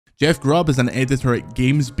Jeff Grubb is an editor at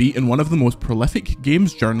GamesBeat and one of the most prolific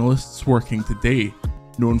games journalists working today.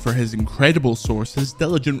 Known for his incredible sources,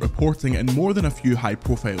 diligent reporting, and more than a few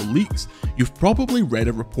high-profile leaks, you've probably read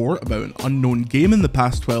a report about an unknown game in the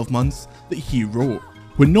past 12 months that he wrote.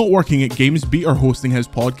 When not working at GamesBeat or hosting his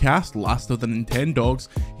podcast, Last of the Nintendogs,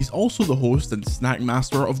 he's also the host and snack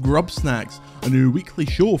master of GrubbSnax, a new weekly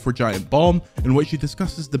show for Giant Bomb in which he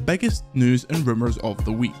discusses the biggest news and rumours of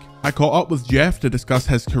the week. I caught up with Jeff to discuss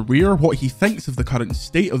his career, what he thinks of the current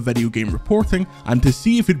state of video game reporting, and to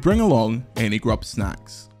see if he'd bring along any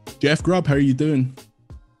GrubbSnax. Jeff Grubb, how are you doing?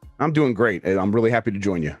 I'm doing great. I'm really happy to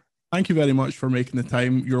join you. Thank you very much for making the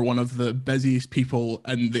time. You're one of the busiest people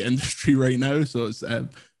in the industry right now, so it's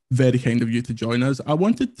very kind of you to join us. I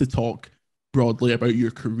wanted to talk broadly about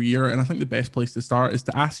your career, and I think the best place to start is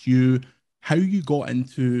to ask you how you got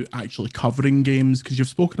into actually covering games, because you've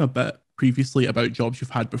spoken a bit previously about jobs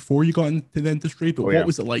you've had before you got into the industry, but what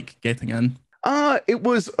was it like getting in? It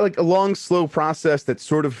was like a long, slow process that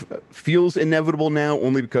sort of feels inevitable now,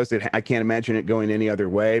 only because I can't imagine it going any other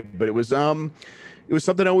way. But it was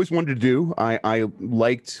something I always wanted to do. I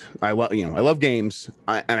love games,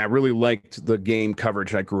 and I really liked the game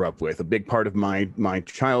coverage I grew up with. A big part of my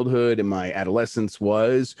childhood and my adolescence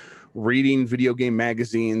was reading video game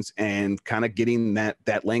magazines and kind of getting that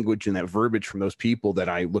language and that verbiage from those people that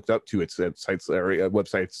I looked up to. It's sites or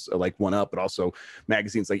websites like 1UP, but also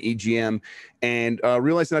magazines like EGM, and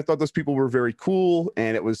realizing I thought those people were very cool,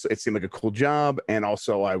 and it seemed like a cool job. And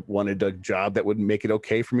also I wanted a job that would make it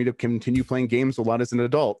okay for me to continue playing games a lot as an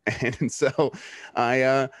adult. And so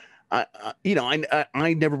I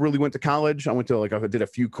never really went to college. I did a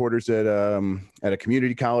few quarters at a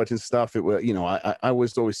community college and stuff. It was, I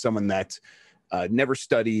was always someone that never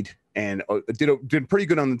studied and did pretty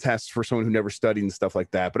good on the tests for someone who never studied and stuff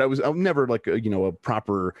like that. But I was never like a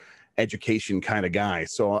proper education kind of guy.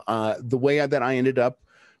 So the way that I ended up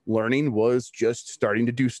learning was just starting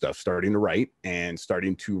to do stuff, starting to write, and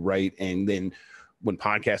then when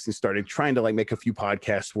podcasting started, trying to make a few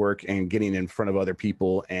podcasts work and getting in front of other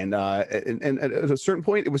people. And at a certain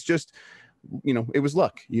point, it was just, it was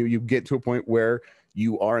luck. You get to a point where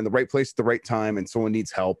you are in the right place at the right time and someone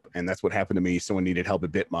needs help. And that's what happened to me. Someone needed help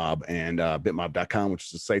at BitMob, and bitmob.com, which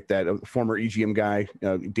is a site that a former EGM guy,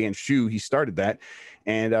 Dan Shu, he started that.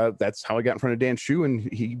 And that's how I got in front of Dan Shu,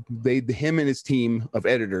 and him and his team of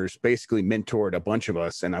editors basically mentored a bunch of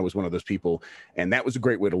us, and I was one of those people. And that was a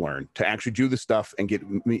great way to learn, to actually do the stuff and get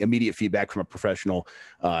immediate feedback from a professional.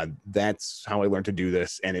 That's how I learned to do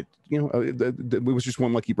this, and it was just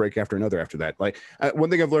one lucky break after another after that. One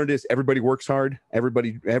thing I've learned is everybody works hard.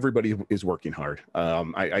 Everybody is working hard.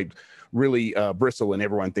 I really bristle when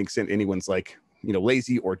everyone thinks anyone's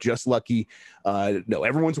lazy or just lucky. No,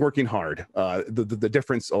 everyone's working hard. The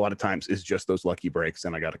difference a lot of times is just those lucky breaks,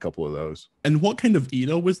 and I got a couple of those. And what kind of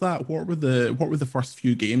era was that? What were the first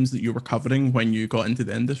few games that you were covering when you got into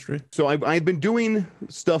the industry? So I've been doing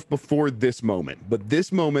stuff before this moment, but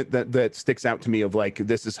this moment that sticks out to me of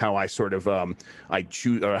this is how I sort of I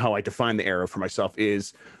choose, or how I define the era for myself,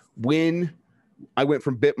 is when I went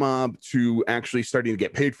from BitMob to actually starting to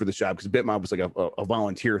get paid for the job, because BitMob was a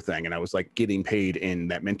volunteer thing, and I was getting paid in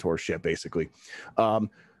that mentorship basically.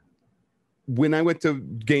 When I went to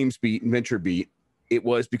GamesBeat and VentureBeat, it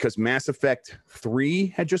was because Mass Effect 3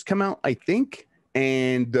 had just come out, I think.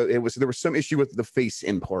 And there was some issue with the face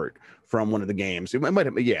import from one of the games. It might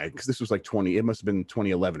have, because this was it must have been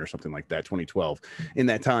 2011 or something like that, 2012, in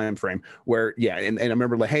that time frame where, and I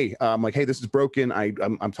remember hey, this is broken. I'm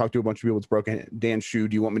talking to a bunch of people, it's broken. Dan Shu,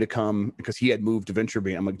 do you want me to come? Because he had moved to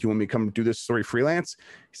VentureBeat. I'm like, do you want me to come do this story freelance?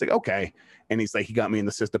 He's like, okay. And he's like, he got me in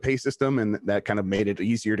the pay system, and that kind of made it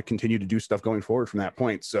easier to continue to do stuff going forward from that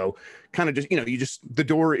point. So kind of just, the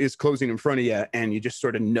door is closing in front of you, and you just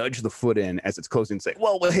sort of nudge the foot in as it's closing and say,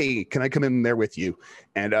 well, hey, can I come in there with you?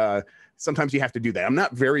 And sometimes you have to do that. I'm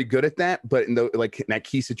not very good at that, but in that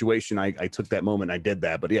key situation, I took that moment, I did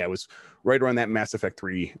that. But yeah, it was right around that Mass Effect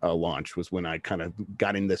 3 launch was when I kind of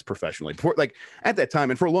got in this professionally. Before, at that time,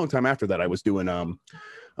 and for a long time after that, I was doing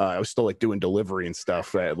I was still doing delivery and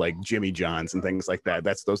stuff at Jimmy John's and things like that.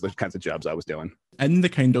 Those are the kinds of jobs I was doing. In the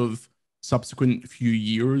kind of subsequent few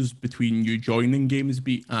years between you joining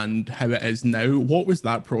GamesBeat and how it is now, what was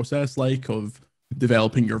that process like of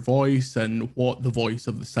developing your voice and what the voice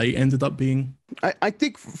of the site ended up being? I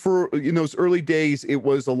think for those early days, it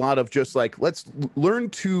was a lot of just let's learn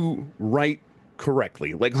to write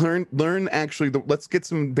correctly. Learn actually let's get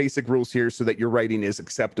some basic rules here so that your writing is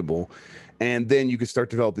acceptable. and then you could start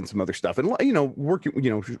developing some other stuff, and working,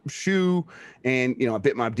 Shu, and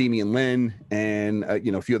Bit Mob, Demian Lin, and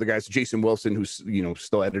a few other guys, Jason Wilson, who's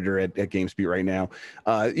still editor at GamesBeat right now.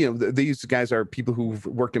 These guys are people who've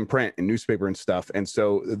worked in print and newspaper and stuff, and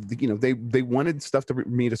so they wanted stuff to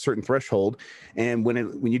meet a certain threshold, and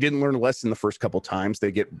when you didn't learn a lesson the first couple times,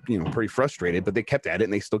 they get pretty frustrated, but they kept at it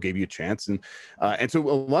and they still gave you a chance, and so a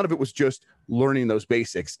lot of it was just learning those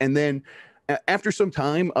basics, and then after some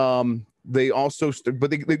time, they also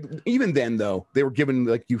but they even then, though, they were given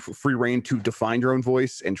like you free reign to define your own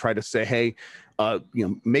voice and try to say, hey,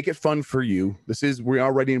 make it fun for you. We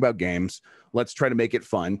are writing about games, let's try to make it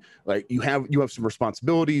fun. Like you have some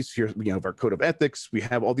responsibilities here, we have our code of ethics, we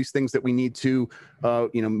have all these things that we need to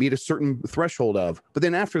meet a certain threshold of, but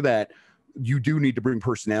then after that, you do need to bring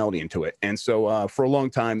personality into it. And so for a long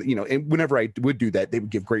time, and whenever I would do that, they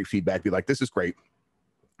would give great feedback, be like, this is great,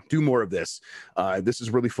 do more of this. This is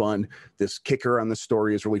really fun. This kicker on the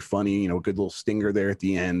story is really funny. A good little stinger there at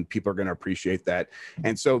the end. People are going to appreciate that.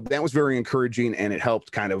 And so that was very encouraging, and it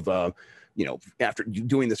helped kind of, after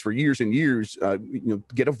doing this for years and years,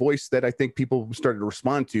 get a voice that I think people started to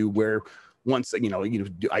respond to, where once,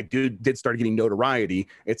 I did start getting notoriety.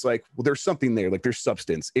 It's like, well, there's something there, like there's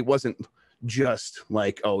substance. It wasn't just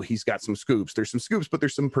like, oh, he's got some scoops. There's some scoops, but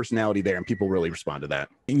there's some personality there, and people really respond to that.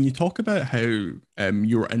 And you talk about how you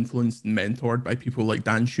were influenced and mentored by people like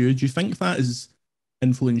Dan Shu. Do you think that has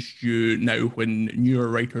influenced you now when newer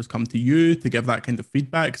writers come to you to give that kind of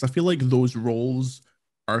feedback? Because I feel like those roles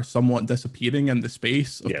are somewhat disappearing in the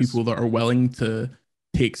space of people that are willing to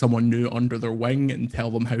take someone new under their wing and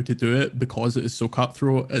tell them how to do it, because it is so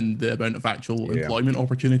cutthroat and the amount of actual employment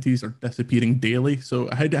opportunities are disappearing daily. So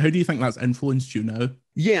how do you think that's influenced you now?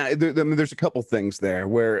 Yeah, there's a couple things there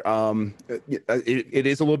where it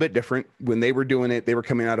is a little bit different. When they were doing it, they were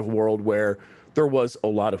coming out of a world where there was a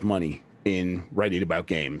lot of money in writing about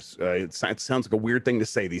games. It sounds like a weird thing to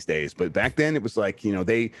say these days, but back then it was like,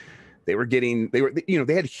 they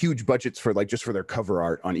had huge budgets for just for their cover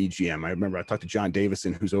art on EGM. I remember I talked to John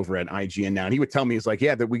Davison, who's over at IGN now, and he would tell me, he's like,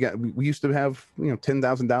 yeah, that we used to have,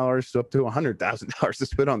 $10,000 up to $100,000 to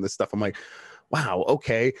spend on this stuff. I'm like, wow,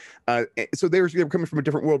 okay. So they were coming from a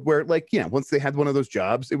different world where, once they had one of those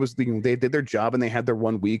jobs, it was they did their job and they had their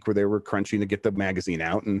 1 week where they were crunching to get the magazine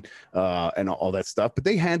out and all that stuff. But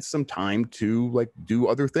they had some time to do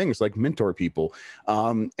other things, like mentor people.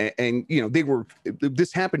 This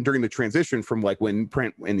happened during the transition from when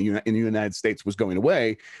print in the United States was going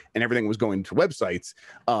away and everything was going to websites.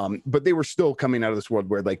 But they were still coming out of this world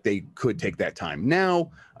where they could take that time. Now,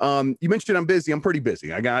 you mentioned I'm busy. I'm pretty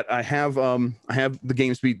busy. I have the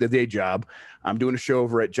GamesBeat, the day job. I'm doing a show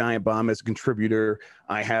over at Giant Bomb as a contributor.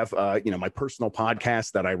 I have, my personal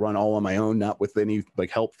podcast that I run all on my own, not with any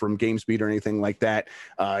help from GamesBeat or anything like that.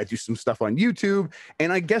 I do some stuff on YouTube,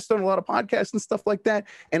 and I guest on a lot of podcasts and stuff like that.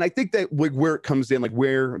 And I think that where it comes in,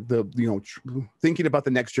 where the, thinking about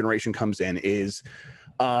the next generation comes in is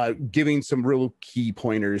giving some real key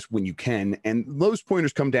pointers when you can. And those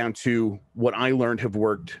pointers come down to what I learned have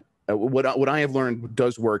worked. What I have learned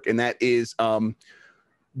does work, and that is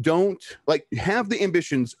don't have the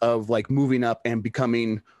ambitions of moving up and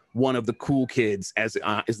becoming one of the cool kids,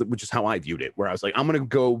 which is how I viewed it, where I was like, I'm gonna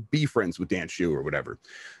go be friends with Dan Shu or whatever.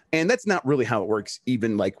 And that's not really how it works.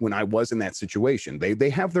 Even when I was in that situation, they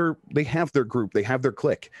have their group, they have their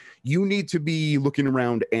clique. You need to be looking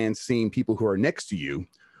around and seeing people who are next to you,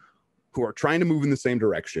 who are trying to move in the same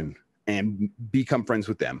direction, and become friends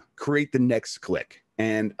with them. Create the next clique.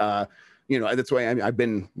 And that's why I've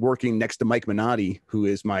been working next to Mike Minotti, who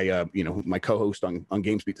is my my co-host on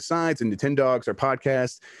GamesBeat Decides and Nintendogs, our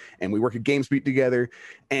podcast, and we work at GamesBeat together.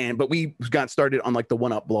 But we got started on the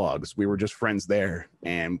One Up blogs. We were just friends there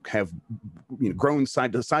and have grown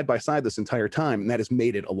side by side this entire time, and that has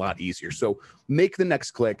made it a lot easier. So make the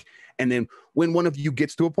next click, and then when one of you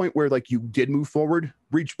gets to a point where you did move forward,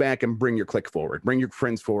 reach back and bring your click forward, bring your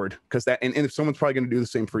friends forward, because and if someone's probably going to do the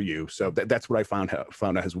same for you. So that's what I found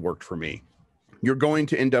out has worked for me. You're going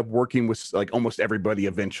to end up working with almost everybody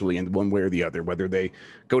eventually in one way or the other, whether they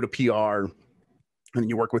go to PR and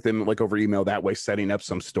you work with them over email that way, setting up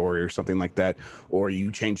some story or something like that, or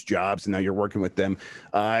you change jobs and now you're working with them.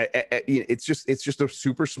 It's just a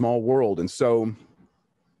super small world. And so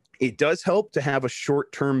it does help to have a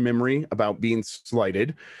short-term memory about being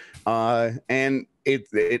slighted. And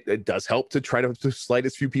it does help to try to slight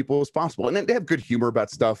as few people as possible. And then to have good humor about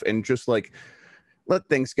stuff and just let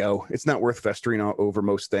things go. It's not worth festering over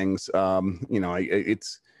most things.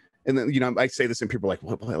 And then, I say this and people are like,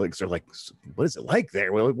 they're like, what is it like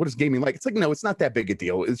there? Well, what is gaming like? It's like, no, it's not that big a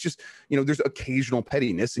deal. It's just, there's occasional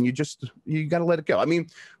pettiness and you got to let it go. I mean,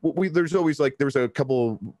 there's always there's a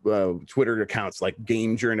couple Twitter accounts like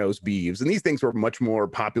Game Journos Beeves, and these things were much more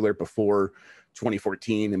popular before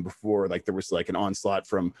 2014 and before there was an onslaught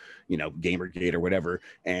from Gamergate or whatever,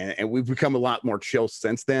 and we've become a lot more chill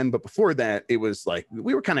since then. But before that, it was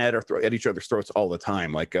we were kind of at each other's throats all the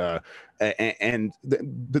time, and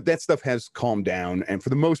that stuff has calmed down, and for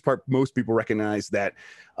the most part most people recognize that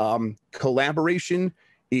collaboration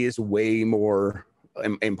is way more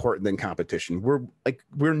important than competition.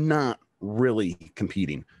 We're not really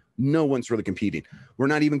competing. No one's really competing. We're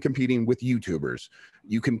not even competing with YouTubers.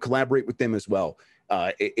 You can collaborate with them as well.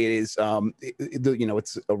 It is,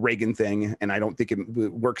 it's a Reagan thing, and I don't think it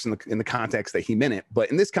works in the context that he meant it.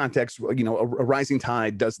 But in this context, a rising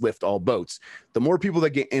tide does lift all boats. The more people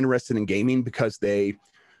that get interested in gaming because they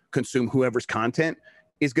consume whoever's content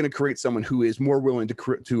is going to create someone who is more willing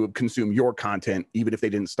to consume your content, even if they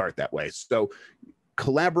didn't start that way. So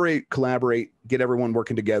collaborate, get everyone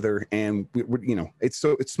working together, and it's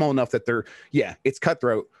small enough that it's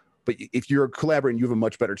cutthroat, but if you're collaborating, you have a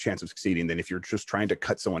much better chance of succeeding than if you're just trying to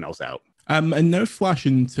cut someone else out. And now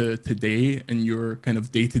flashing to today and your kind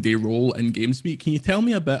of day-to-day role in GamesBeat, can you tell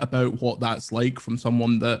me a bit about what that's like from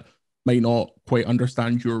someone that might not quite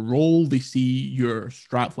understand your role? They see your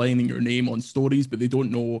strapline and your name on stories, but they don't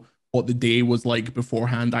know what the day was like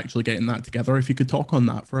beforehand actually getting that together. If you could talk on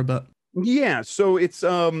that for a bit. Yeah, so it's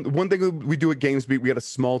one thing we do at GamesBeat. We got a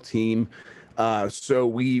small team, so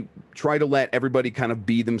we try to let everybody kind of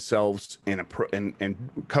be themselves and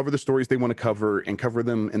cover the stories they want to cover and cover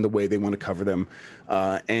them in the way they want to cover them,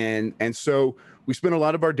 and so we spend a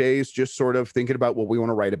lot of our days just sort of thinking about what we want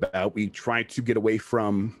to write about. We try to get away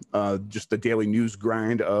from just the daily news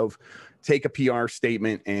grind of take a PR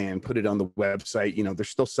statement and put it on the website. There's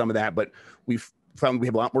still some of that, but we've found we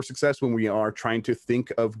have a lot more success when we are trying to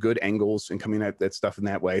think of good angles and coming at that stuff in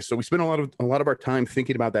that way. So we spend a lot of our time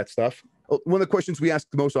thinking about that stuff. One of the questions we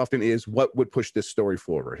ask the most often is what would push this story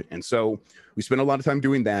forward? And so we spend a lot of time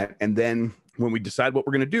doing that. And then when we decide what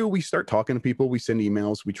we're going to do, we start talking to people, we send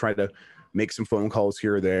emails, we try to make some phone calls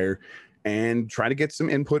here or there, and try to get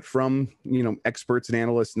some input from experts and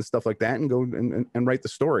analysts and stuff like that, and go and write the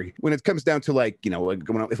story. When it comes down to if I'm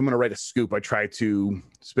going to write a scoop, I try to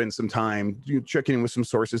spend some time checking in with some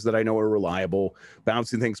sources that I know are reliable,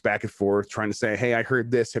 bouncing things back and forth, trying to say, hey, I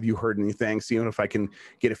heard this, have you heard anything, seeing if I can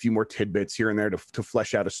get a few more tidbits here and there to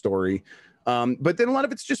flesh out a story. But then a lot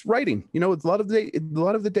of it's just writing. A lot of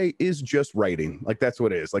the day is just writing. That's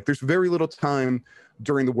what it is. There's very little time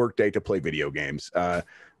during the workday to play video games.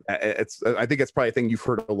 I think that's probably a thing you've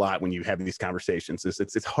heard a lot when you have these conversations.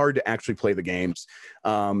 It's hard to actually play the games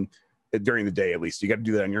during the day, at least. You got to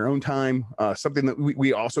do that on your own time. Something that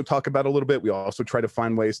we also talk about a little bit. We also try to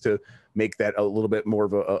find ways to make that a little bit more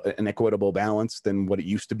of an equitable balance than what it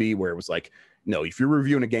used to be, where it was no, if you're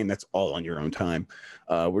reviewing a game, that's all on your own time.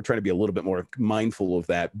 We're trying to be a little bit more mindful of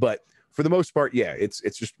that. But for the most part, yeah, it's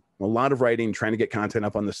just a lot of writing, trying to get content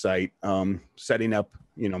up on the site, setting up,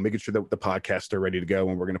 making sure that the podcasts are ready to go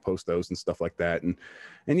and we're going to post those and stuff like that. And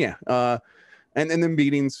yeah, and then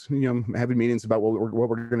meetings, having meetings about what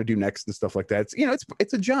we're going to do next and stuff like that.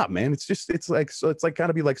 It's a job, man. It's got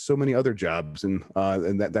to be like so many other jobs, and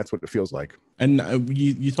that's what it feels like. And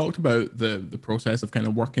you talked about the process of kind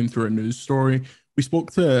of working through a news story. We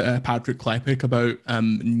spoke to Patrick Klepek about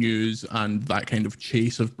news and that kind of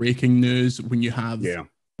chase of breaking news when you have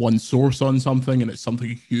one source on something and it's something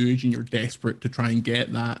huge and you're desperate to try and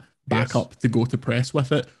get that back up to go to press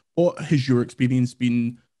with it. What has your experience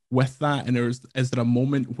been with that? And is there a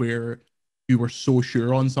moment where you were so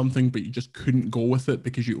sure on something but you just couldn't go with it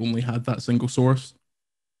because you only had that single source?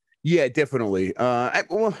 Yeah, definitely. I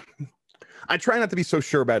try not to be so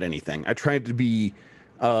sure about anything. I try to be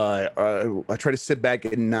I try to sit back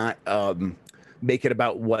and not make it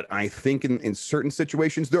about what I think in certain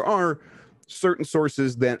situations. There are certain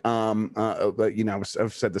sources that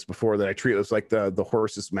I've said this before, that I treat as like the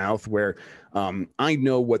horse's mouth, where I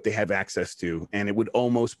know what they have access to, and it would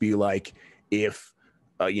almost be like if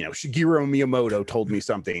Shigeru Miyamoto told me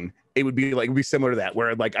something, it would be similar to that,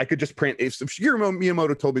 where I could just print, if Shigeru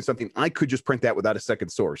Miyamoto told me something, I could just print that without a second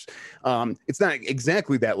source. It's not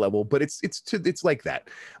exactly that level, but it's like that.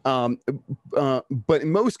 But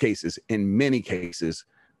in many cases,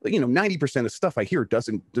 90% of stuff I hear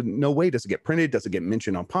doesn't get printed, doesn't get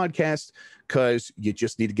mentioned on podcasts, because you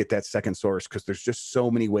just need to get that second source, because there's just so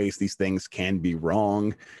many ways these things can be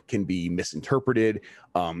wrong, can be misinterpreted.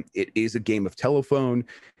 It is a game of telephone.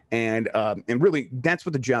 And really, that's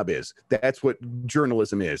what the job is. That's what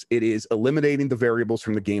journalism is. It is eliminating the variables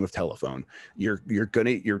from the game of telephone. You're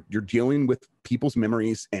dealing with people's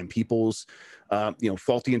memories and people's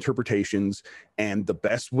faulty interpretations, and the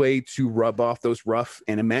best way to rub off those rough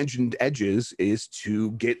and imagined edges is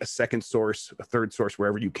to get a second source, a third source,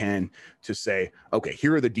 wherever you can, to say, okay,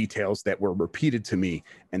 here are the details that were repeated to me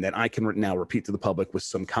and that I can now repeat to the public with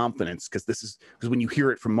some confidence, because when you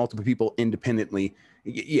hear it from multiple people independently,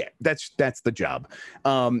 yeah, that's the job.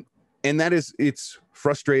 And it's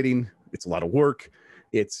frustrating. It's a lot of work.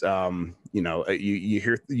 It's you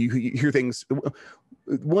hear things.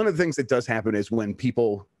 One of the things that does happen is when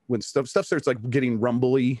stuff starts like getting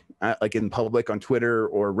rumbly, like in public on Twitter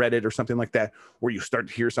or Reddit or something like that, where you start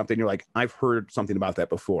to hear something, you're like, I've heard something about that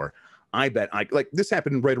before. I bet like this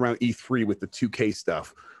happened right around E3 with the 2K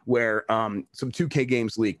stuff, where some 2K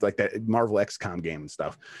games leaked, like that Marvel XCOM game and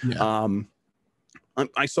stuff. Yeah.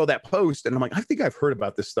 I saw that post and I'm like, I think I've heard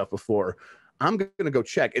about this stuff before. I'm going to go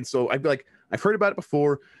check. And so I'd be like, I've heard about it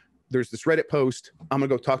before. There's this Reddit post. I'm going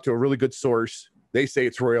to go talk to a really good source. They say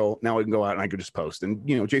it's real. Now I can go out and I could just post. And,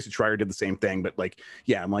 Jason Schreier did the same thing. But like,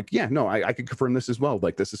 yeah, I'm like, yeah, no, I can confirm this as well.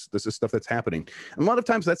 Like this is stuff that's happening. And a lot of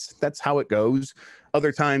times that's how it goes.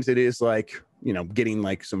 Other times it is like, getting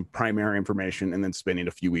like some primary information and then spending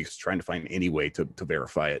a few weeks trying to find any way to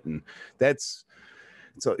verify it. And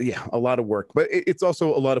so yeah, a lot of work, but it's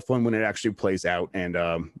also a lot of fun when it actually plays out, and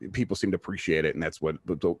people seem to appreciate it, and that's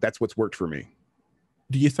what's worked for me.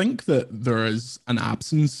 Do you think that there is an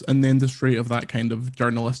absence in the industry of that kind of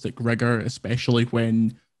journalistic rigor, especially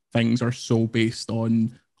when things are so based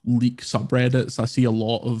on leak subreddits? I see a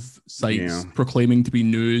lot of sites proclaiming to be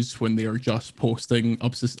news when they are just posting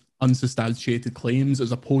unsubstantiated claims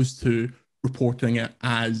as opposed to reporting it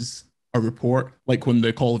as a report, like when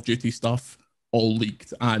the Call of Duty stuff all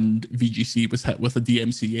leaked and VGC was hit with a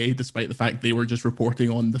DMCA, despite the fact they were just reporting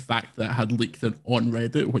on the fact that it had leaked it on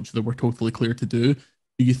Reddit, which they were totally clear to do.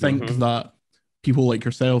 Do you think that people like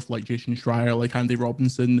yourself, like Jason Schreier, like Andy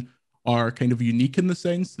Robinson, are kind of unique in the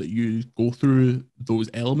sense that you go through those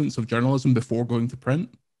elements of journalism before going to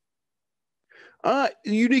print?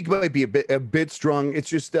 Unique might be a bit strong. It's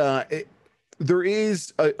just there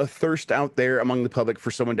is a thirst out there among the public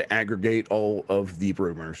for someone to aggregate all of the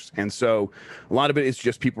rumors. And so a lot of it is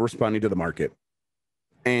just people responding to the market.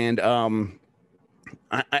 And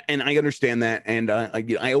I understand that. And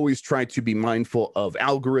I always try to be mindful of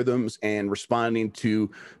algorithms and responding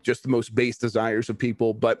to just the most base desires of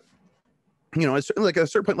people. But, it's like at a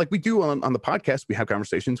certain point, like we do on the podcast, we have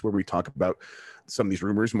conversations where we talk about some of these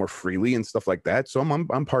rumors more freely and stuff like that. So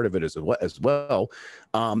I'm part of it as well.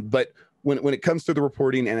 But when it comes to the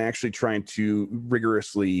reporting and actually trying to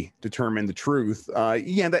rigorously determine the truth,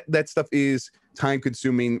 that stuff is time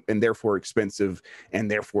consuming and therefore expensive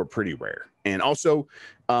and therefore pretty rare. And also,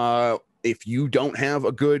 if you don't have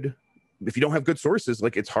good sources,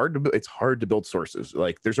 like it's hard to build sources.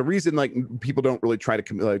 Like there's a reason like people don't really try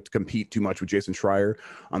to compete too much with Jason Schreier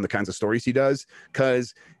on the kinds of stories he does,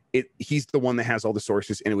 because he's the one that has all the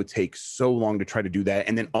sources, and it would take so long to try to do that.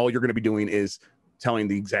 And then all you're going to be doing is telling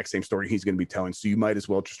the exact same story he's going to be telling. So you might as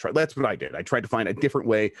well just try. That's what I did. I tried to find a different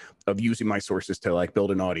way of using my sources to like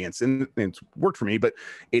build an audience, and it's worked for me, but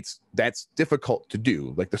that's difficult to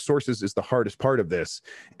do. Like the sources is the hardest part of this.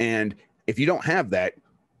 And if you don't have that,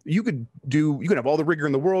 you can have all the rigor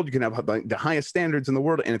in the world. You can have the highest standards in the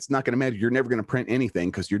world, and it's not going to matter. You're never going to print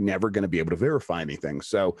anything because you're never going to be able to verify anything.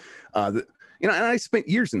 So, and I spent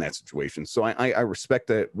years in that situation. So I respect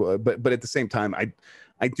that. But at the same time, I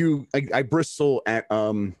bristle at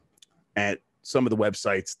some of the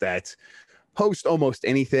websites that post almost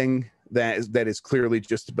anything that is clearly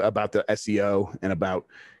just about the SEO and about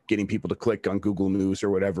getting people to click on Google News or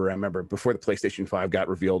whatever. I remember before the PlayStation 5 got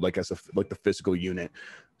revealed, like as like the physical unit,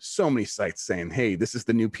 so many sites saying, hey, this is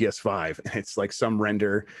the new PS5. And it's like some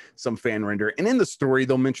fan render. And in the story,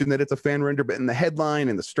 they'll mention that it's a fan render, but in the headline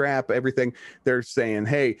and the strap, everything, they're saying,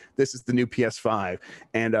 hey, this is the new PS5.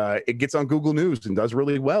 And it gets on Google News and does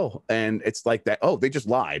really well. And it's like that. Oh, they just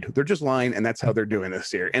lied. They're just lying. And that's how they're doing this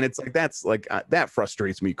here. And it's like, that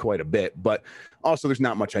frustrates me quite a bit. But also there's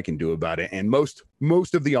not much I can do about it. And most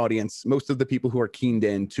of the audience, most of the people who are keened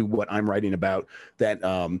in to what I'm writing about that,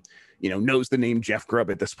 knows the name Jeff Grubb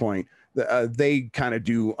at this point, they kind of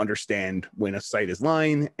do understand when a site is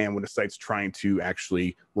lying and when a site's trying to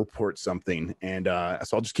actually report something. And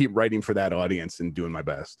so I'll just keep writing for that audience and doing my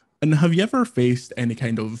best. And have you ever faced any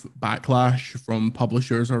kind of backlash from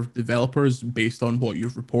publishers or developers based on what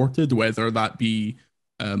you've reported, whether that be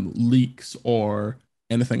leaks or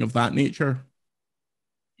anything of that nature?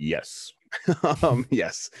 Yes.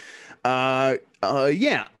 Yes.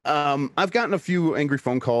 Yeah. I've gotten a few angry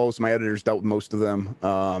phone calls. My editor's dealt with most of them.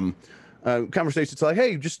 Conversations like,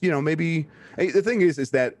 hey, just, maybe the thing is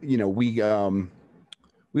that,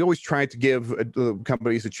 we always try to give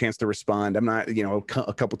companies a chance to respond. I'm not,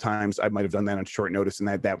 a couple times I might have done that on short notice, and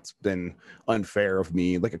that's been unfair of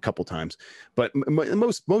me, like a couple times. But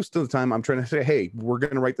most of the time, I'm trying to say, hey, we're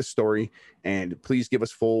going to write the story, and please give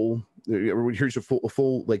us here's a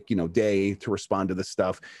full day to respond to this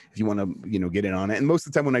stuff if you want to get in on it. And most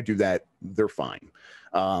of the time when I do that, they're fine.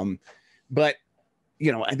 But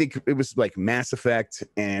I think it was like Mass Effect,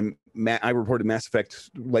 and I reported Mass Effect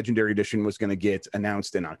Legendary Edition was going to get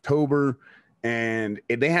announced in October, and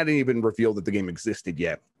they hadn't even revealed that the game existed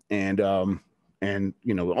yet. And all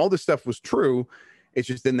this stuff was true. It's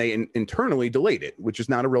just then they internally delayed it, which is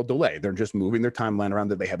not a real delay. They're just moving their timeline around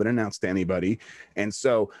that they haven't announced to anybody. And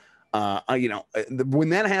so when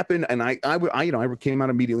that happened, and I came out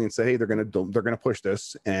immediately and said, hey, they're gonna push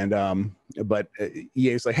this, and but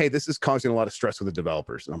EA's like, hey, this is causing a lot of stress with the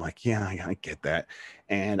developers, and I'm like, yeah, I get that,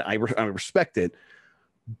 and I respect it,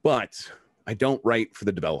 but I don't write for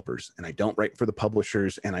the developers, and I don't write for the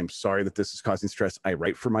publishers, and I'm sorry that this is causing stress. I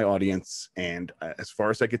write for my audience, and as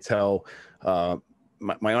far as I could tell,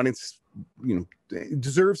 my audience,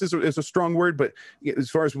 deserves is a strong word, but as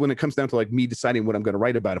far as when it comes down to like me deciding what I'm going to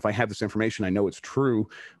write about, if I have this information, I know it's true,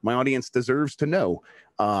 my audience deserves to know.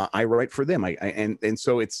 I write for them. And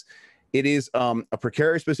so it is a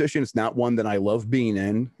precarious position. It's not one that I love being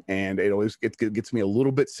in, and it gets me a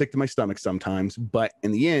little bit sick to my stomach sometimes. But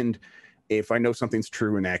in the end, if I know something's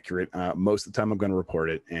true and accurate, most of the time I'm going to report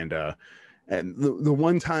it. And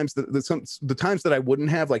the times that I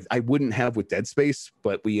wouldn't have with Dead Space,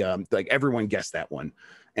 but we like everyone guessed that one,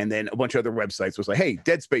 and then a bunch of other websites was like, hey,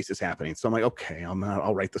 Dead Space is happening, so I'm like, okay,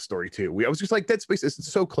 I'll write the story too. I was just like, Dead Space is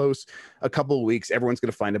so close, a couple of weeks, everyone's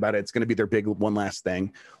gonna find about it, it's gonna be their big one last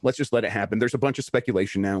thing, let's just let it happen. There's a bunch of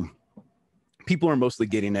speculation now, people are mostly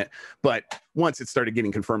getting it, but once it started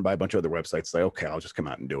getting confirmed by a bunch of other websites, like, okay, I'll just come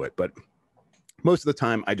out and do it. But most of the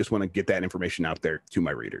time I just want to get that information out there to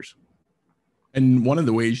my readers. And one of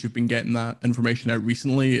the ways you've been getting that information out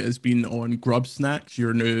recently has been on GrubbSnax,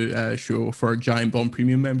 your new show for Giant Bomb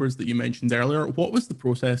Premium members that you mentioned earlier. What was the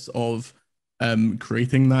process of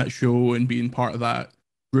creating that show and being part of that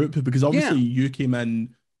group? Because obviously you came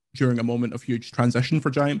in during a moment of huge transition for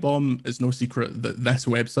Giant Bomb. It's no secret that this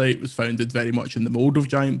website was founded very much in the mold of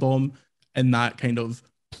Giant Bomb, in that kind of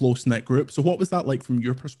close-knit group. So what was that like from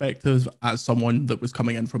your perspective as someone that was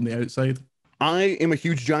coming in from the outside? I am a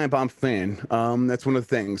huge Giant Bomb fan. That's one of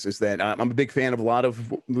the things, is that I'm a big fan of a lot of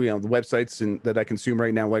the websites that I consume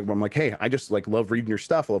right now. Like, where I'm like, hey, I just love reading your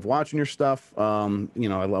stuff, I love watching your stuff. I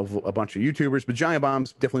love a bunch of YouTubers, but Giant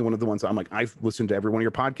Bomb's definitely one of the ones I'm like, I've listened to every one of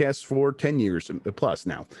your podcasts for 10 years plus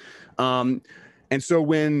now. And so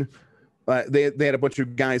when they had a bunch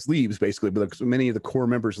of guys leaves, basically, but like, so many of the core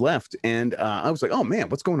members left, and I was like, oh man,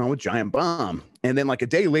 what's going on with Giant Bomb? And then like a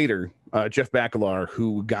day later, Jeff Bakalar,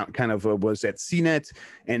 who got kind of was at CNET,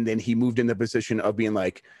 and then he moved in the position of being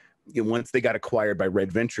like, once they got acquired by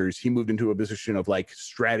Red Ventures, he moved into a position of like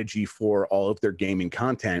strategy for all of their gaming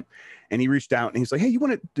content. And he reached out and he's like, hey, you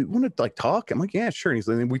want to like talk? I'm like, yeah, sure. And he's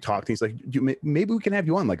like, and we talked. And he's like, maybe we can have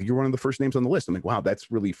you on. Like, you're one of the first names on the list. I'm like, wow,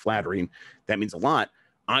 that's really flattering. That means a lot.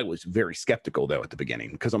 I was very skeptical though at the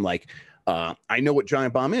beginning, because I'm like, I know what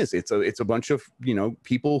Giant Bomb is. It's a bunch of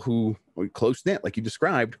people who are close knit, like you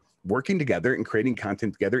described, working together and creating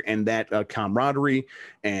content together, and that camaraderie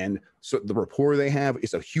and so the rapport they have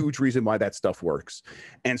is a huge reason why that stuff works.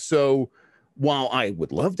 And so, while I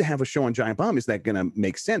would love to have a show on Giant Bomb, is that going to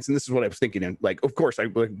make sense? And this is what I was thinking. And like, of course,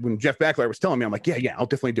 when Jeff Bakalar was telling me, I'm like, yeah, I'll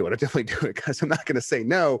definitely do it. I'll definitely do it, because I'm not going to say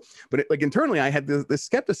no. But like internally, I had this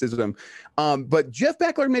skepticism. But Jeff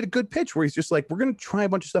Bakalar made a good pitch where he's just like, we're going to try a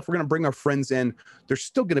bunch of stuff. We're going to bring our friends in. There's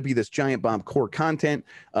still going to be this Giant Bomb core content.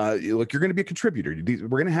 Look, you're going to be a contributor. We're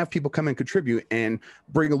going to have people come and contribute and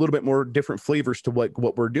bring a little bit more different flavors to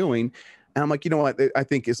what we're doing. And I'm like, you know what? I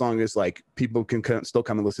think as long as like people can still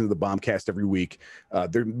come and listen to the Bombcast every week,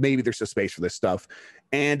 there's a space for this stuff.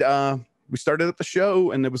 And we started at the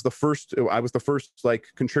show, and I was the first like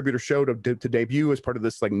contributor show to debut as part of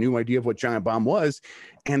this like new idea of what Giant Bomb was.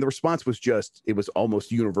 And the response was it was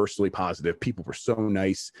almost universally positive. People were so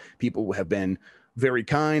nice. People have been very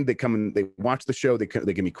kind. They come and they watch the show. They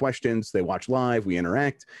give me questions. They watch live. We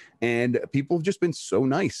interact, and people have just been so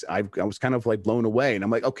nice. I was kind of like blown away, and I'm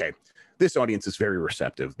like, okay, this audience is very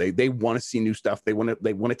receptive. They want to see new stuff. They want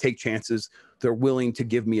to take chances. They're willing to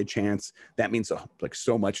give me a chance. That means like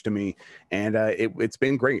so much to me. And it's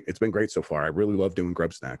been great. It's been great so far. I really love doing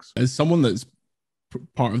GrubbSnax. As someone that's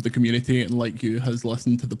part of the community and like you has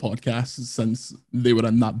listened to the podcast since they were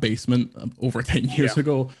in that basement over 10 years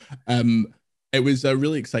ago. It was a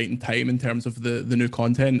really exciting time in terms of the new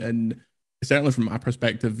content, and certainly from my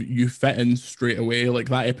perspective, you fit in straight away. Like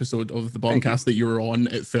that episode of the Bombcast that you were on,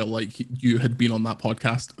 it felt like you had been on that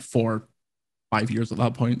podcast for 5 years at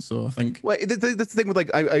that point. So I think, well, that's the thing with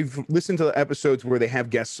like I've listened to episodes where they have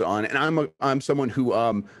guests on, and I'm someone who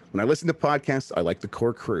when I listen to podcasts, I like the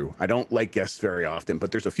core crew. I don't like guests very often, but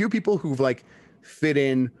there's a few people who've like fit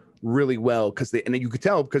in really well because and you could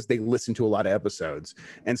tell because they listen to a lot of episodes,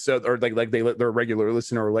 and so or they're a regular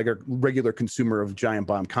listener or like a regular consumer of Giant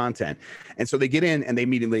Bomb content, and so they get in and they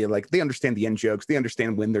immediately like they understand the end jokes, they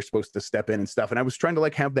understand when they're supposed to step in and stuff. And I was trying to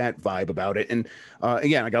like have that vibe about it, and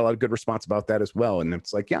again, I got a lot of good response about that as well. And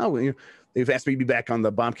it's like, yeah, well, they've asked me to be back on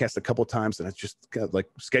the Bombcast a couple times, and it's just like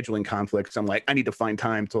scheduling conflicts. I'm like, I need to find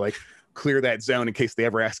time to like clear that zone in case they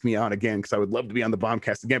ever ask me on again, because I would love to be on the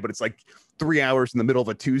Bombcast again, but it's like 3 hours in the middle of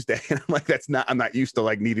a Tuesday, and I'm like, I'm not used to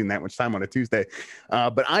like needing that much time on a Tuesday.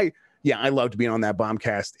 But I loved being on that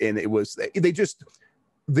Bombcast, and it was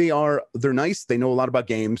they're nice, they know a lot about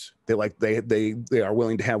games, they are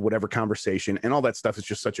willing to have whatever conversation, and all that stuff is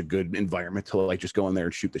just such a good environment to like just go in there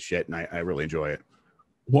and shoot the shit, and I really enjoy it.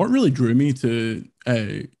 What really drew me to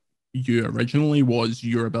you originally was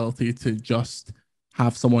your ability to just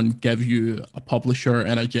have someone give you a publisher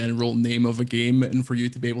and a general name of a game, and for you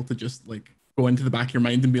to be able to just like go into the back of your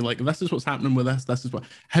mind and be like, this is what's happening with this is what.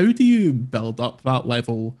 How do you build up that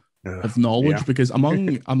level of knowledge? Yeah. Because among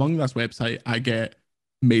this website, I get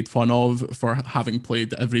made fun of for having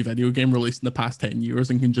played every video game released in the past 10 years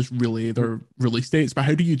and can just relay their release dates. But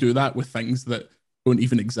how do you do that with things that don't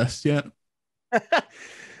even exist yet?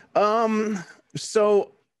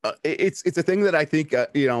 So it's a thing that I think,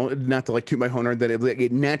 not to like toot my own horn, that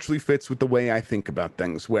it naturally fits with the way I think about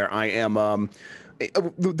things, where I am,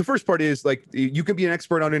 the first part is like, you can be an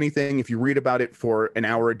expert on anything if you read about it for an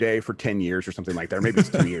hour a day for 10 years or something like that. Or maybe it's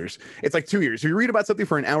 2 years. It's like 2 years. If you read about something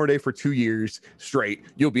for an hour a day for 2 years straight,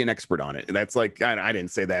 you'll be an expert on it. And that's like, I didn't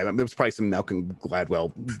say that. There was probably some Malcolm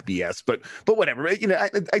Gladwell BS, but whatever.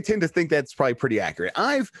 I tend to think that's probably pretty accurate.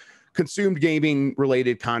 I've consumed gaming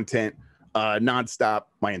related content nonstop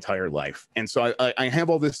my entire life, and so I have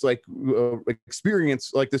all this like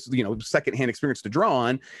experience, like this secondhand experience to draw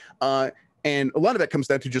on, and a lot of that comes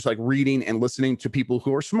down to just like reading and listening to people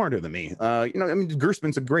who are smarter than me.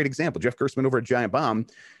 Gerstmann's a great example. Jeff Gerstmann over at Giant Bomb,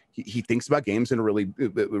 he thinks about games in a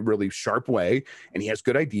really sharp way, and he has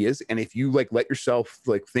good ideas. And if you like let yourself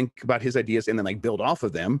like think about his ideas and then like build off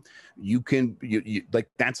of them, you like,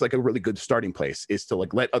 that's like a really good starting place, is to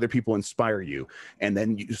like let other people inspire you, and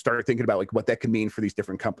then you start thinking about like what that could mean for these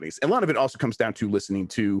different companies. And a lot of it also comes down to listening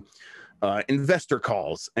to investor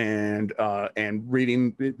calls and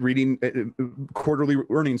reading quarterly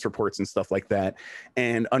earnings reports and stuff like that,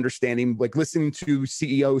 and understanding, like listening to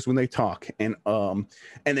CEOs when they talk, and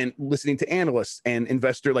then listening to analysts and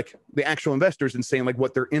like the actual investors, and saying like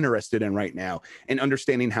what they're interested in right now, and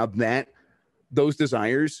understanding how those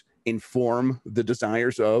desires inform the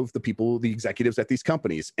desires of the executives at these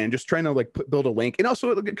companies, and just trying to like build a link. And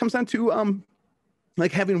also it comes down to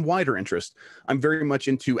like having wider interest. I'm very much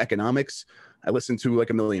into economics. I listen to like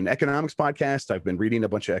a million economics podcasts. I've been reading a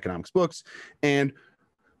bunch of economics books, and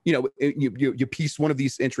you piece one of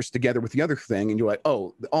these interests together with the other thing, and you're like,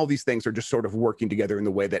 oh, all these things are just sort of working together in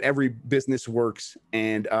the way that every business works.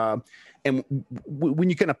 And when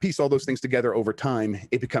you kind of piece all those things together over time,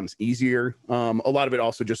 it becomes easier. A lot of it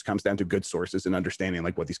also just comes down to good sources and understanding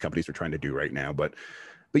like what these companies are trying to do right now. But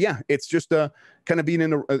yeah, it's just kind of being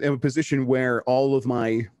in a position where all of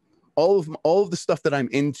the stuff that I'm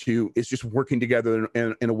into is just working together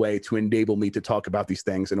in a way to enable me to talk about these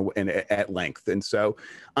things and at length. And so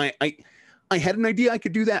I had an idea I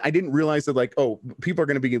could do that. I didn't realize that like, oh, people are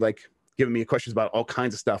going to be like giving me questions about all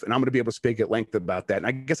kinds of stuff, and I'm going to be able to speak at length about that. And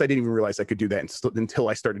I guess I didn't even realize I could do that until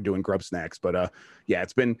I started doing GrubbSnax. But yeah,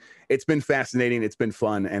 it's been fascinating. It's been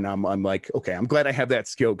fun, and I'm like, okay, I'm glad I have that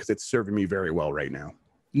skill, because it's serving me very well right now.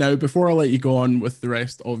 Now, before I let you go on with the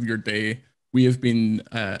rest of your day, we have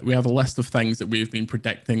a list of things that we've been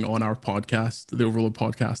predicting on our podcast, the Overlode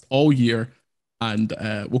podcast, all year, and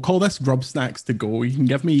we'll call this GrubbSnax to go. You can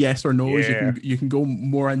give me yes or no's. Yeah. You can go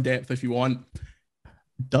more in depth if you want.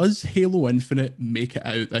 Does Halo Infinite make it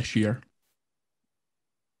out this year?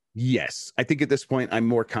 Yes, I think at this point I'm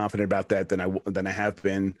more confident about that than I have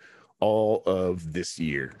been all of this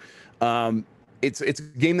year. It's a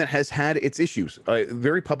game that has had its issues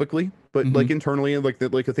very publicly, but like internally, like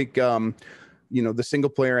I think the single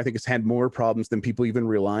player, I think, has had more problems than people even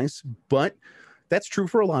realize. But That's true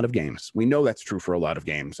for a lot of games. We know that's true for a lot of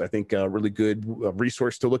games. I think a really good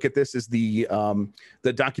resource to look at this is the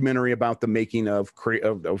documentary about the making of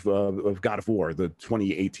God of War, the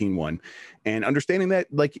 2018 one, and understanding that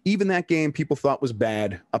like even that game people thought was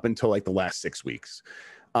bad up until like the last 6 weeks.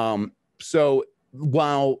 So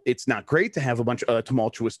while it's not great to have a bunch of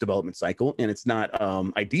tumultuous development cycle and it's not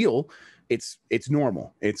ideal, it's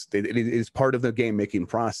normal. It is part of the game making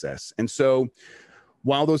process. And so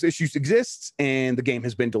while those issues exist and the game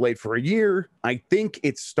has been delayed for a year, I think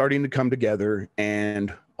it's starting to come together.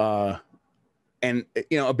 And a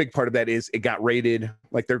big part of that is it got rated.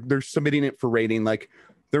 Like they're submitting it for rating. Like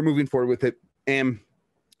they're moving forward with it, and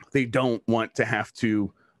they don't want to have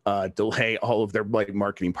to delay all of their like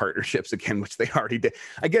marketing partnerships again, which they already did.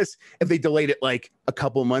 I guess if they delayed it like a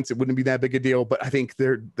couple of months, it wouldn't be that big a deal. But I think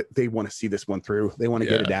they want to see this one through. They want to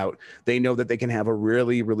get it out. They know that they can have a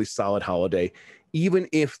really, really solid holiday, even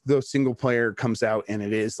if the single player comes out and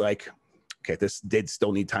it is like, okay, this did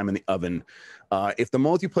still need time in the oven. If the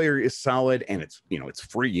multiplayer is solid and it's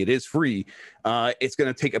free, it is free. It's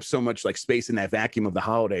going to take up so much like space in that vacuum of the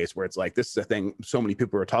holidays where it's like, this is a thing so many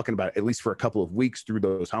people are talking about, at least for a couple of weeks through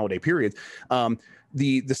those holiday periods.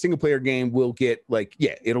 The single player game will get like,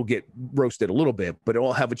 it'll get roasted a little bit, but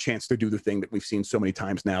it'll have a chance to do the thing that we've seen so many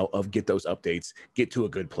times now of get those updates, get to a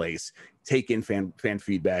good place, take in fan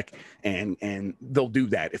feedback, and they'll do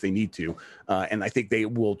that if they need to. And I think they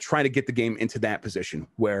will try to get the game into that position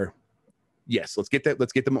where, yes, let's get the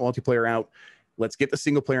multiplayer out. Let's get the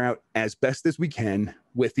single player out as best as we can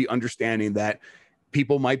with the understanding that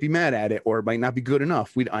people might be mad at it or it might not be good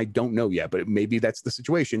enough. I don't know yet, but maybe that's the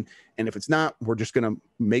situation. And if it's not, we're just going to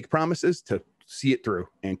make promises to see it through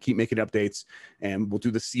and keep making updates. And we'll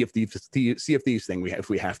do the Sea of Thieves thing if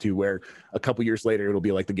we have to, where a couple years later, it'll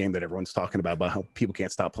be like the game that everyone's talking about how people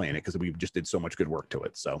can't stop playing it because we just did so much good work to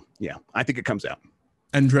it. So yeah, I think it comes out.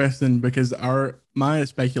 Interesting, because my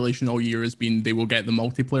speculation all year has been they will get the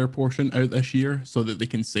multiplayer portion out this year so that they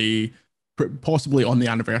can say, possibly on the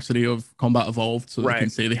anniversary of Combat Evolved, so they can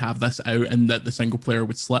say they have this out and that the single player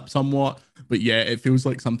would slip somewhat. But yeah, it feels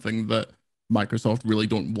like something that Microsoft really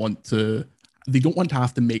don't want to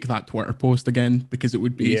have to make that Twitter post again, because it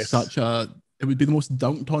would be it would be the most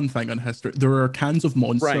dunked on thing in history. There are cans of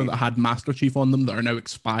Monster that had Master Chief on them that are now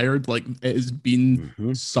expired. Like, it has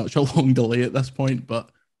been such a long delay at this point,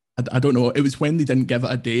 but I don't know. It was when they didn't give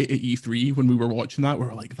it a date at E3 when we were watching that, we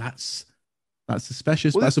were like, that's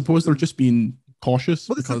suspicious. Well, but I suppose they're just being cautious.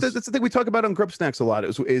 Well, that's the thing we talk about on GrubbSnax a lot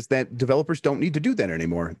is that developers don't need to do that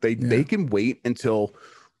anymore. They can wait until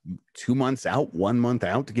 2 months out, 1 month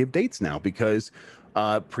out to give dates now, because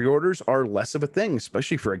pre-orders are less of a thing,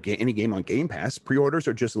 especially for any game on Game Pass. Pre-orders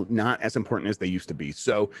are just not as important as they used to be.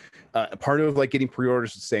 So part of like getting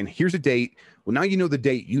pre-orders is saying, here's a date. Well, now you know the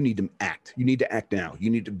date. You need to act. You need to act now. You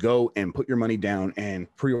need to go and put your money down and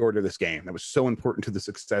pre-order this game. That was so important to the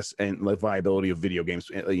success and the viability of video games,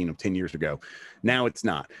 10 years ago. Now it's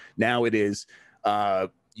not. Now it is.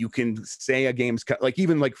 You can say a game's like,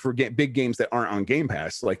 even like for big games that aren't on Game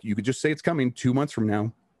Pass, like you could just say it's coming 2 months from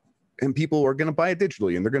now. And people are going to buy it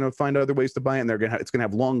digitally, and they're going to find other ways to buy it. And it's going to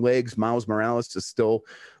have long legs. Miles Morales is still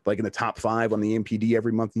like in the top 5 on the MPD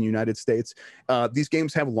every month in the United States. These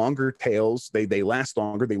games have longer tails. They last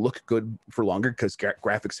longer. They look good for longer because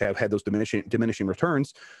graphics have had those diminishing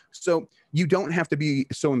returns. So you don't have to be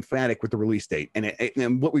so emphatic with the release date.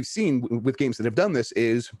 And what we've seen with games that have done this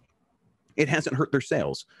is it hasn't hurt their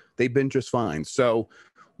sales. They've been just fine. So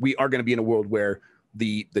we are going to be in a world where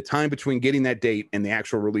the time between getting that date and the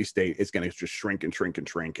actual release date is going to just shrink and shrink and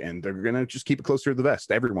shrink, and they're going to just keep it closer to the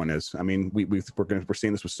vest. Everyone is. I mean, we're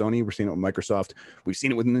seeing this with Sony, we're seeing it with Microsoft, we've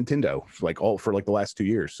seen it with Nintendo, for the last 2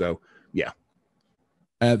 years. So yeah.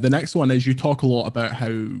 The next one is, you talk a lot about how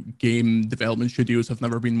game development studios have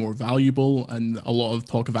never been more valuable, and a lot of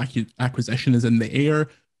talk of acquisition is in the air.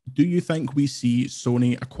 Do you think we see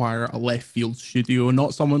Sony acquire a left field studio,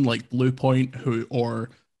 not someone like Bluepoint or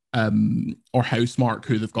Housemarque,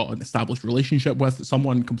 who they've got an established relationship with,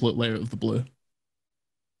 someone completely out of the blue?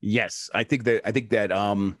 Yes, I think that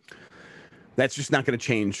that's just not going to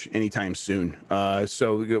change anytime soon.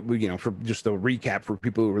 So for just a recap for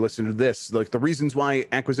people who are listening to this, like the reasons why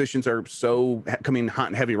acquisitions are so coming hot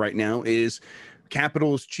and heavy right now is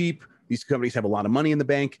capital is cheap. These companies have a lot of money in the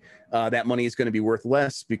bank. That money is going to be worth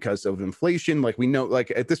less because of inflation. Like we know,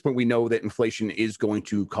 like at this point, we know that inflation is going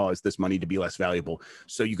to cause this money to be less valuable.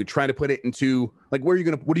 So you could try to put it into like, what are you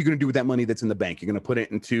going to do with that money that's in the bank? You're going to put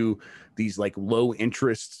it into these like low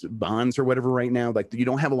interest bonds or whatever right now. Like you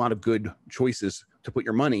don't have a lot of good choices to put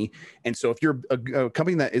your money. And so if you're a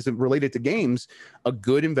company that isn't related to games, a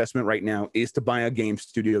good investment right now is to buy a game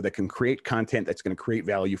studio that can create content that's going to create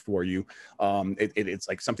value for you. It's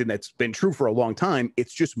like something that's been true for a long time.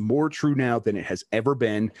 It's just more true now than it has ever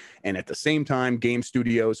been. And at the same time, game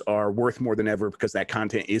studios are worth more than ever because that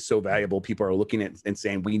content is so valuable. People are looking at and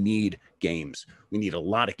saying, we need games. We need a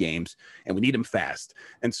lot of games, and we need them fast.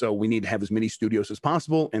 And so we need to have as many studios as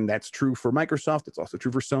possible. And that's true for Microsoft. It's also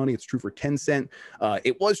true for Sony. It's true for Tencent.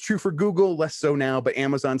 It was true for Google, less so now, but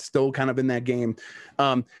Amazon's still kind of in that game.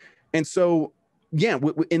 And so, yeah,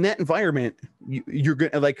 in that environment, you're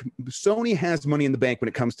going to, like, Sony has money in the bank when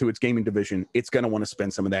it comes to its gaming division. It's going to want to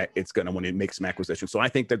spend some of that. It's going to want to make some acquisitions. So I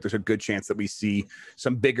think that there's a good chance that we see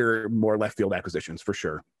some bigger, more left field acquisitions for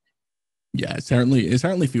sure. Yeah, it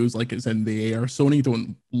certainly feels like it's in the air. Sony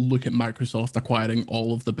don't look at Microsoft acquiring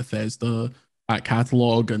all of the Bethesda back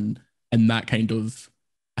catalog and that kind of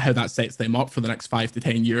how that sets them up for the next 5 to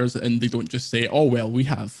 10 years. And they don't just say, oh, well, we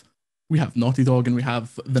have Naughty Dog and we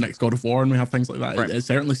have the next God of War and we have things like that. Right. It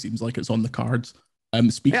certainly seems like it's on the cards.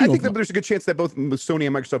 Speaking I think that there's a good chance that both Sony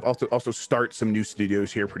and Microsoft also start some new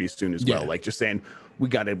studios here pretty soon as well. Like just saying we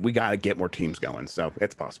gotta get more teams going. So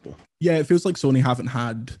it's possible. Yeah, it feels like Sony haven't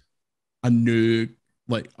had a new,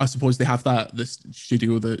 like, I suppose they have this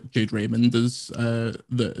studio that Jade Raymond is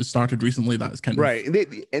that started recently. That's kind of right.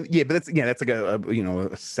 But that's like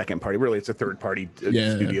a second party. Really, it's a third party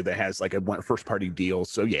studio that has like a first party deal.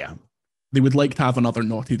 So yeah. They would like to have another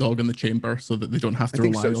Naughty Dog in the chamber so that they don't have to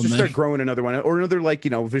rely on them. Just start growing another one or another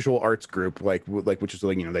visual arts group, like which is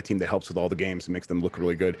that team that helps with all the games and makes them look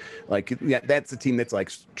really good. That's a team that's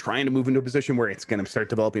like trying to move into a position where it's going to start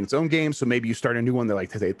developing its own games. So maybe you start a new one that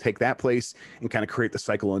they take that place and kind of create the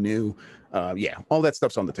cycle anew. All that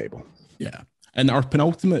stuff's on the table. Yeah. And our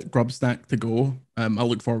penultimate GrubbSnax to go. I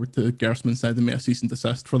look forward to Gersman sending me a cease and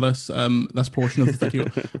desist for this portion of the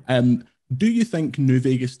video. Do you think New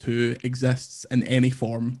Vegas 2 exists in any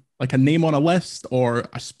form? Like a name on a list or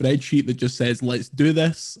a spreadsheet that just says, let's do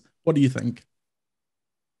this? What do you think?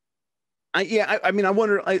 I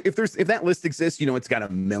wonder if that list exists, it's got a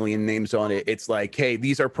million names on it. It's like, hey,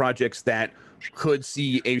 these are projects that could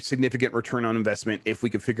see a significant return on investment if we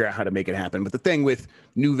could figure out how to make it happen. But the thing with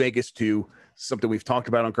New Vegas 2, something we've talked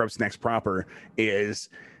about on GrubbSnax proper, is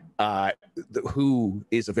who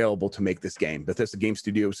is available to make this game. Bethesda Game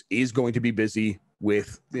Studios is going to be busy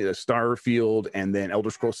with Starfield and then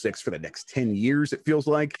Elder Scrolls 6 for the next 10 years, it feels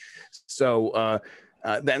like. So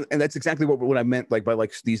and that's exactly what I meant, like by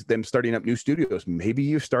them starting up new studios. Maybe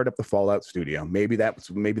you start up the Fallout studio. Maybe that's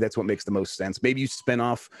what makes the most sense. Maybe you spin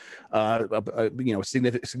off a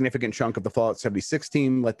significant chunk of the Fallout 76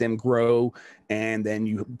 team, let them grow, and then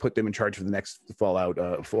you put them in charge for the next Fallout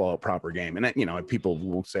proper game. And people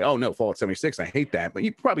will say, "Oh no, Fallout 76, I hate that," but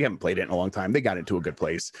you probably haven't played it in a long time. They got into a good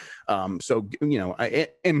place.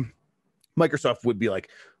 Microsoft would be like,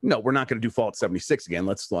 no, we're not going to do Fallout 76 again.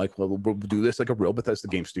 We'll do this like a real Bethesda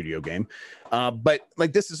Game Studio game. But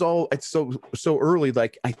like, this is all, it's so early.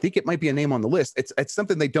 Like, I think it might be a name on the list. It's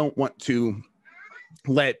something they don't want to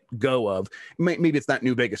let go of. Maybe it's not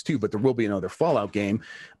New Vegas 2, but there will be another Fallout game.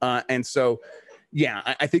 And so, yeah,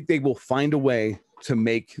 I think they will find a way to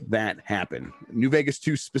make that happen. New Vegas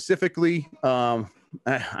 2 specifically,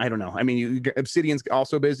 I don't know. I mean, Obsidian's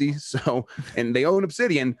also busy, and they own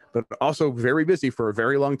Obsidian, but also very busy for a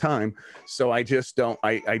very long time. So I just don't.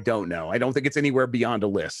 I don't know. I don't think it's anywhere beyond a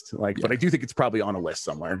list. But I do think it's probably on a list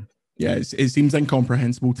somewhere. Yeah, it seems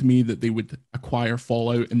incomprehensible to me that they would acquire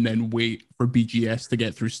Fallout and then wait for BGS to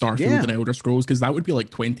get through Starfield and Elder Scrolls, because that would be like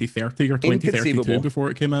 2030 or 2032 before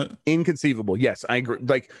it came out. Inconceivable. Yes, I agree.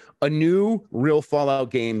 Like a new real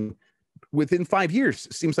Fallout game within 5 years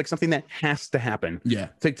seems like something that has to happen. Yeah.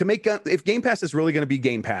 To make if Game Pass is really going to be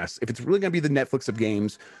Game Pass, if it's really going to be the Netflix of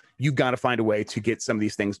games, you got to find a way to get some of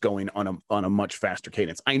these things going on a much faster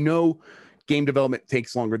cadence. I know game development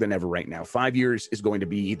takes longer than ever right now. 5 years is going to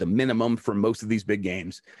be the minimum for most of these big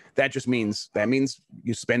games. That means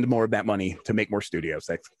you spend more of that money to make more studios.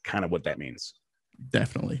 That's kind of what that means.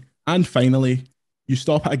 Definitely. And finally, you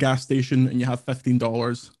stop at a gas station and you have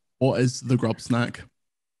 $15. What is the GrubbSnax?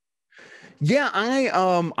 Yeah,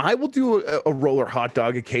 I will do a roller hot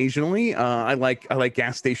dog occasionally. I like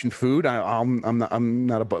gas station food. I'm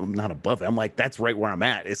not above it. I'm like, that's right where I'm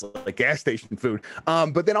at. It's like gas station food.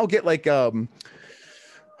 But then I'll get like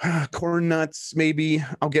corn nuts, maybe.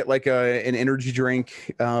 I'll get like an energy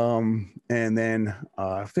drink, and then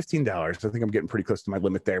 $15. I think I'm getting pretty close to my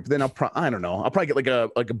limit there. But then I don't know. I'll probably get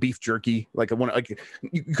like a beef jerky,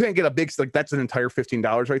 you can't get a big, that's an entire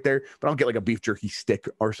 $15 right there. But I'll get like a beef jerky stick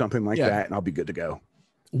or something like that, and I'll be good to go.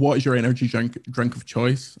 what is your energy drink of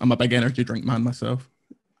choice? I'm a big energy drink man myself.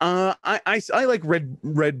 I like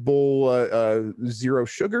Red Bull zero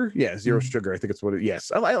sugar. Yeah, zero sugar. I think it's what it.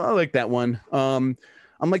 Yes, I like that one.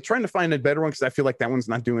 I'm like trying to find a better one because I feel like that one's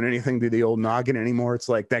not doing anything to the old noggin anymore. It's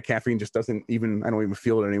like that caffeine just doesn't even, I don't even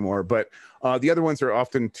feel it anymore. But the other ones are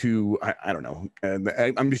often too, I don't know.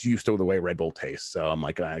 I'm just used to the way Red Bull tastes. So I'm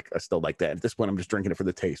like, I still like that. At this point, I'm just drinking it for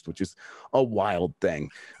the taste, which is a wild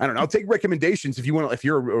thing. I don't know. I'll take recommendations if you want. If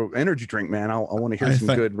you're an energy drink man, I want to hear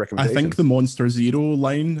some good recommendations. I think the Monster Zero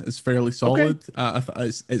line is fairly solid.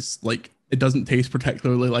 Okay. It's like, it doesn't taste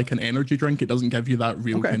particularly like an energy drink. It doesn't give you that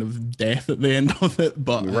real kind of death at the end of it.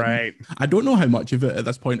 But I don't know how much of it at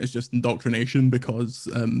this point is just indoctrination because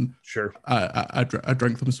I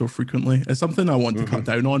drink them so frequently. It's something I want to cut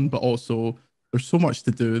down on, but also there's so much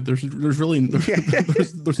to do. There's really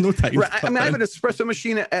there's no time. Right. I mean, I have an espresso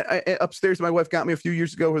machine upstairs. My wife got me a few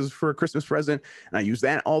years ago. It was for a Christmas present, and I use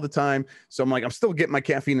that all the time. So I'm like, I'm still getting my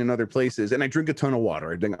caffeine in other places, and I drink a ton of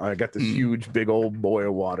water. I got this huge, big old boy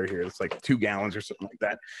of water here. It's like 2 gallons or something like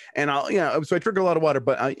that. And so I drink a lot of water,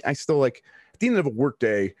 but I still like at the end of a work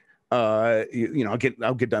day. I'll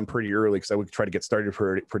get done pretty early because I would try to get started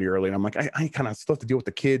pretty early, and I'm like, I kind of still have to deal with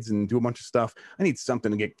the kids and do a bunch of stuff. I need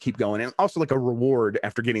something to keep going, and also like a reward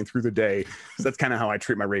after getting through the day. So that's kind of how I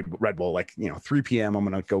treat my Red Bull. Like 3 p.m. I'm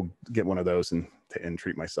gonna go get one of those and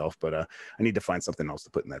treat myself. But I need to find something else to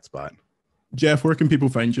put in that spot. Jeff, where can people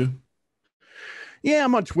find you? Yeah,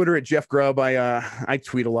 I'm on Twitter at Jeff Grubb. I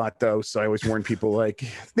tweet a lot though, so I always warn people like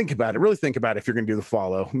think about it, really think about it if you're gonna do the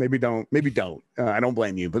follow. Maybe don't. I don't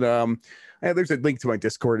blame you, but there's a link to my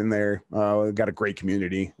Discord in there. I've got a great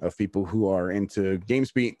community of people who are into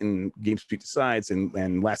GamesBeat and GamesBeat Decides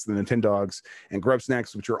and Last of the Nintendogs and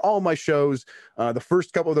GrubbSnax, which are all my shows. The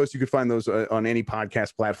first couple of those, you can find those on any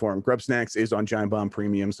podcast platform. GrubbSnax is on Giant Bomb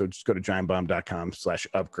Premium, so just go to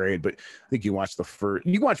giantbomb.com/upgrade. But I think you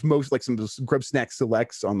watch most like some of those GrubbSnax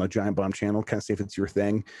selects on the Giant Bomb channel, kind of see if it's your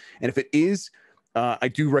thing. And if it is, I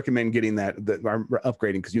do recommend getting that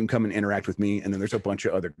upgrading because you can come and interact with me, and then there's a bunch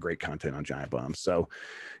of other great content on Giant Bomb. So,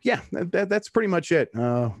 yeah, that's pretty much it.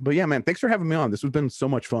 But yeah, man, thanks for having me on. This has been so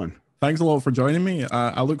much fun. Thanks a lot for joining me.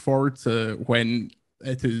 I look forward to when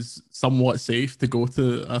it is somewhat safe to go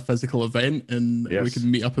to a physical event and we can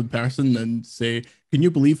meet up in person and say, can you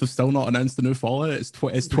believe they've still not announced the new Fallout? It's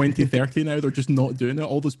 2030 now. They're just not doing it.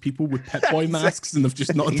 All those people with Pip-Boy masks and they've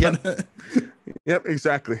just not done it. Yep,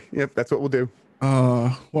 exactly. Yep, that's what we'll do.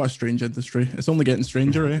 What a strange industry. It's only getting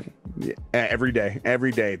stranger, eh? Yeah, every day.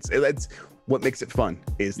 It's what makes it fun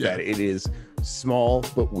is that it is small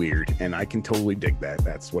but weird, and I can totally dig that.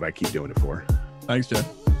 That's what I keep doing it for. Thanks,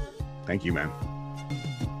 Jeff. Thank you, man.